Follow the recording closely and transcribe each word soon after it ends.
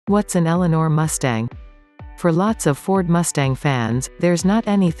What's an Eleanor Mustang? For lots of Ford Mustang fans, there's not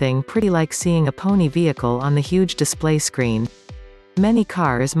anything pretty like seeing a pony vehicle on the huge display screen. Many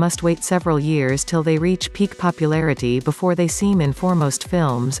cars must wait several years till they reach peak popularity before they seem in foremost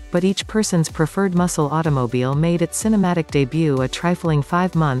films, but each person's preferred muscle automobile made its cinematic debut a trifling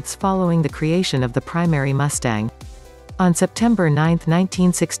 5 months following the creation of the primary Mustang. On September 9,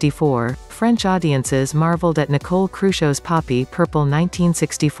 1964, French audiences marveled at Nicole Cruchot's Poppy Purple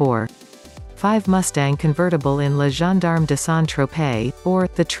 1964. 5 Mustang convertible in Le Gendarme de Saint-Tropez, or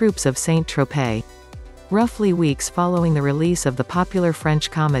The Troops of Saint-Tropez. Roughly weeks following the release of the popular French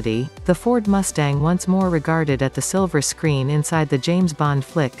comedy, the Ford Mustang once more regarded at the silver screen inside the James Bond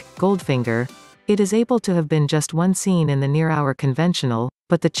flick, Goldfinger. It is able to have been just one scene in the near-hour conventional,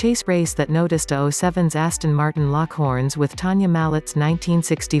 but the chase race that noticed a 07's Aston Martin Lockhorns with Tanya Mallett's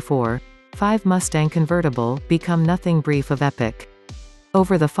 1964 5 Mustang convertible become nothing brief of epic.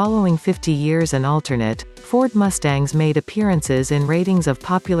 Over the following 50 years and alternate, Ford Mustangs made appearances in ratings of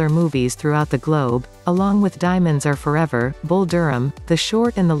popular movies throughout the globe, along with Diamonds Are Forever, Bull Durham, The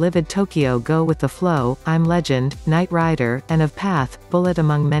Short and the Livid Tokyo Go with the Flow, I'm Legend, Knight Rider, and of Path, Bullet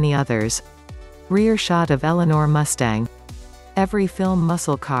among many others. Rear shot of Eleanor Mustang. Every film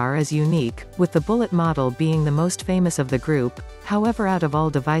muscle car is unique, with the Bullet model being the most famous of the group. However, out of all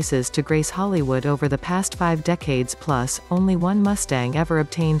devices to grace Hollywood over the past 5 decades plus, only one Mustang ever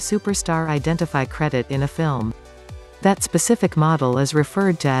obtained superstar identify credit in a film. That specific model is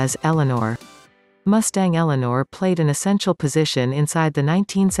referred to as Eleanor. Mustang Eleanor played an essential position inside the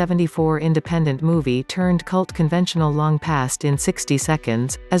 1974 independent movie turned cult conventional Long Past in 60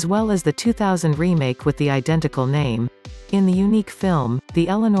 Seconds, as well as the 2000 remake with the identical name. In the unique film, the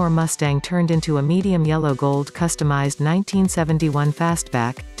Eleanor Mustang turned into a medium yellow-gold customized 1971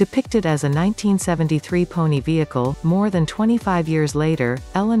 fastback, depicted as a 1973 pony vehicle. More than 25 years later,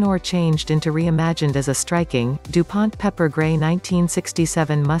 Eleanor changed into reimagined as a striking, DuPont pepper gray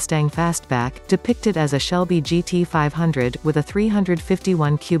 1967 Mustang fastback, depicted as a Shelby GT500 with a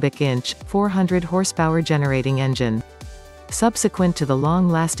 351 cubic inch, 400 horsepower generating engine. Subsequent to the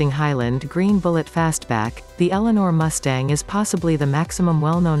long-lasting Highland Green Bullet fastback, the Eleanor Mustang is possibly the maximum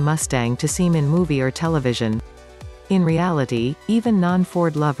well-known Mustang to see in movie or television. In reality, even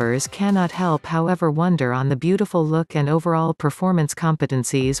non-Ford lovers cannot help however wonder on the beautiful look and overall performance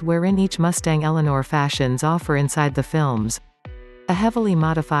competencies wherein each Mustang Eleanor fashions offer inside the films. A heavily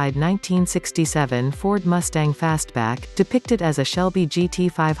modified 1967 Ford Mustang fastback, depicted as a Shelby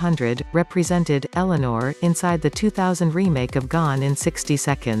GT500, represented Eleanor inside the 2000 remake of Gone in 60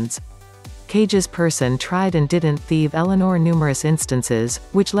 Seconds. Cage's person tried and didn't thieve Eleanor numerous instances,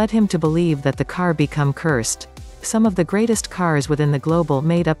 which led him to believe that the car become cursed. Some of the greatest cars within the global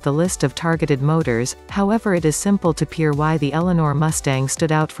made up the list of targeted motors, however it is simple to peer why the Eleanor Mustang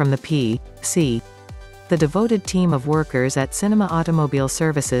stood out from the P.C. The devoted team of workers at Cinema Automobile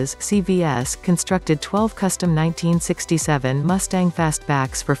Services (CVS) constructed 12 custom 1967 Mustang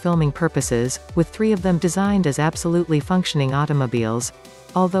fastbacks for filming purposes, with 3 of them designed as absolutely functioning automobiles.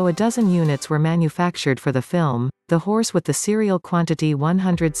 Although a dozen units were manufactured for the film, the horse with the serial quantity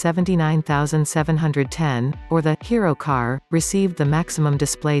 179,710, or the hero car, received the maximum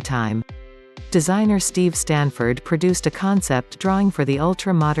display time. Designer Steve Stanford produced a concept drawing for the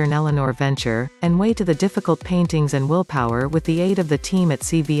ultra-modern Eleanor venture, and way to the difficult paintings and willpower with the aid of the team at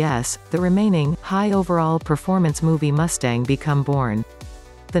CVS, the remaining, high overall performance movie Mustang become born.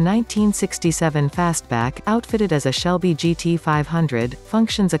 The 1967 fastback, outfitted as a Shelby GT500,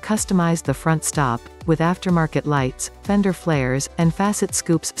 functions a customized the front stop, with aftermarket lights, fender flares, and facet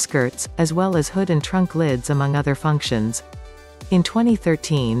scoops skirts, as well as hood and trunk lids among other functions. In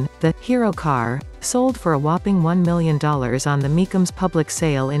 2013, the Hero car sold for a whopping $1 million on the Meekums public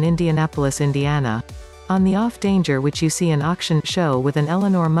sale in Indianapolis, Indiana. On the off danger which you see an auction show with an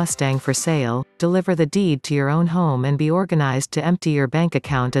Eleanor Mustang for sale, deliver the deed to your own home and be organized to empty your bank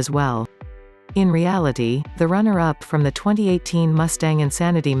account as well. In reality, the runner-up from the 2018 Mustang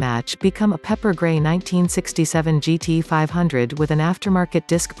Insanity match become a pepper gray 1967 GT500 with an aftermarket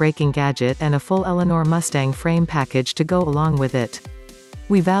disc braking gadget and a full Eleanor Mustang frame package to go along with it.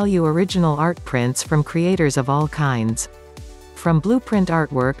 We value original art prints from creators of all kinds. From blueprint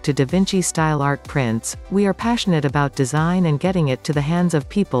artwork to Da Vinci-style art prints, we are passionate about design and getting it to the hands of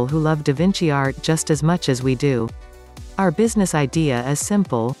people who love Da Vinci art just as much as we do. Our business idea is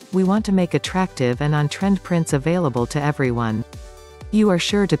simple: we want to make attractive and on-trend prints available to everyone. You are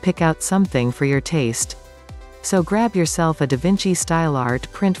sure to pick out something for your taste. So grab yourself a Da Vinci-style art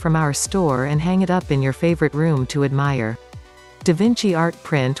print from our store and hang it up in your favorite room to admire. Da Vinci art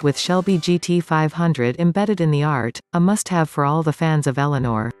print with Shelby GT500 embedded in the art, a must-have for all the fans of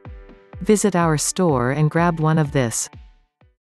Eleanor. Visit our store and grab one of this.